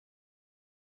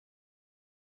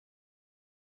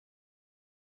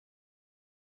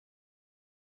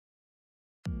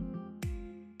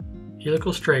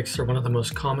Helical strakes are one of the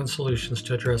most common solutions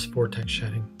to address vortex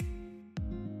shedding.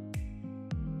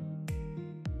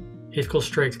 Helical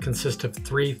strakes consist of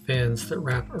 3 fins that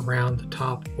wrap around the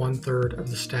top 1/3 of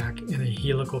the stack in a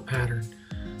helical pattern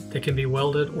that can be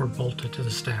welded or bolted to the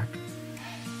stack.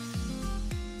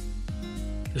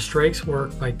 The strakes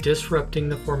work by disrupting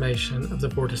the formation of the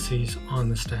vortices on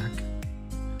the stack.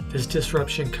 This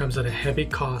disruption comes at a heavy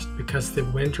cost because the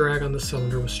wind drag on the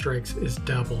cylinder with strakes is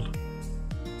doubled.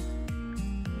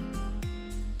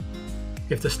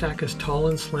 If the stack is tall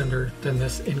and slender, then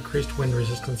this increased wind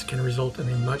resistance can result in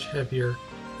a much heavier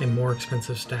and more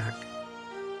expensive stack.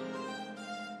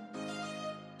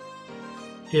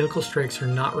 Helical strakes are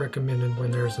not recommended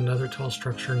when there is another tall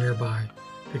structure nearby,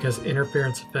 because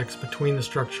interference effects between the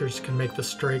structures can make the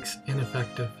strakes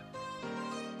ineffective.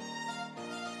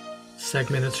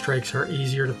 Segmented strakes are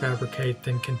easier to fabricate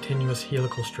than continuous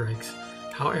helical strakes.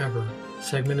 However,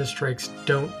 segmented strakes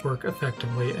don't work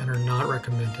effectively and are not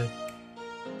recommended.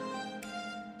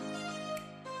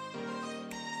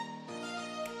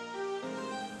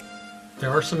 There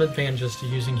are some advantages to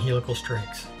using helical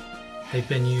strakes. They've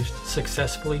been used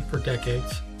successfully for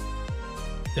decades.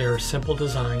 They are simple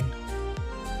design,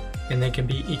 and they can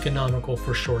be economical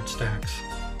for short stacks.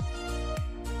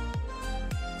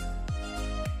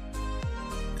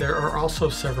 There are also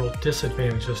several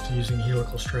disadvantages to using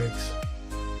helical strakes.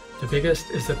 The biggest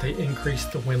is that they increase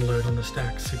the wind load on the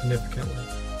stack significantly,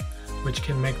 which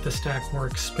can make the stack more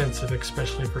expensive,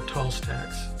 especially for tall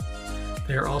stacks.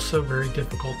 They are also very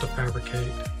difficult to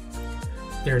fabricate.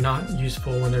 They are not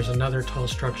useful when there's another tall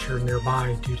structure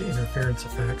nearby due to interference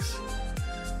effects,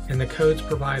 and the codes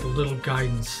provide little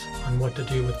guidance on what to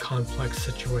do with complex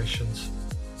situations.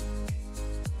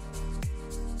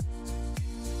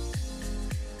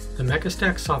 The Meca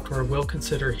Stack software will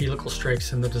consider helical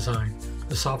strakes in the design.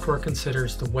 The software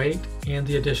considers the weight and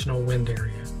the additional wind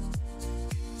area.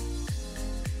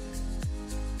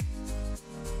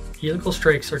 Helical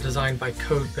strakes are designed by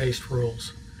code-based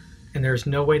rules, and there is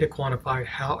no way to quantify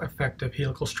how effective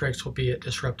helical strakes will be at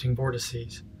disrupting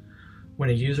vortices. When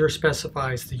a user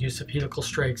specifies the use of helical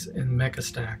strakes in Meca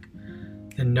Stack,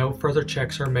 then no further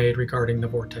checks are made regarding the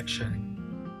vortex shedding.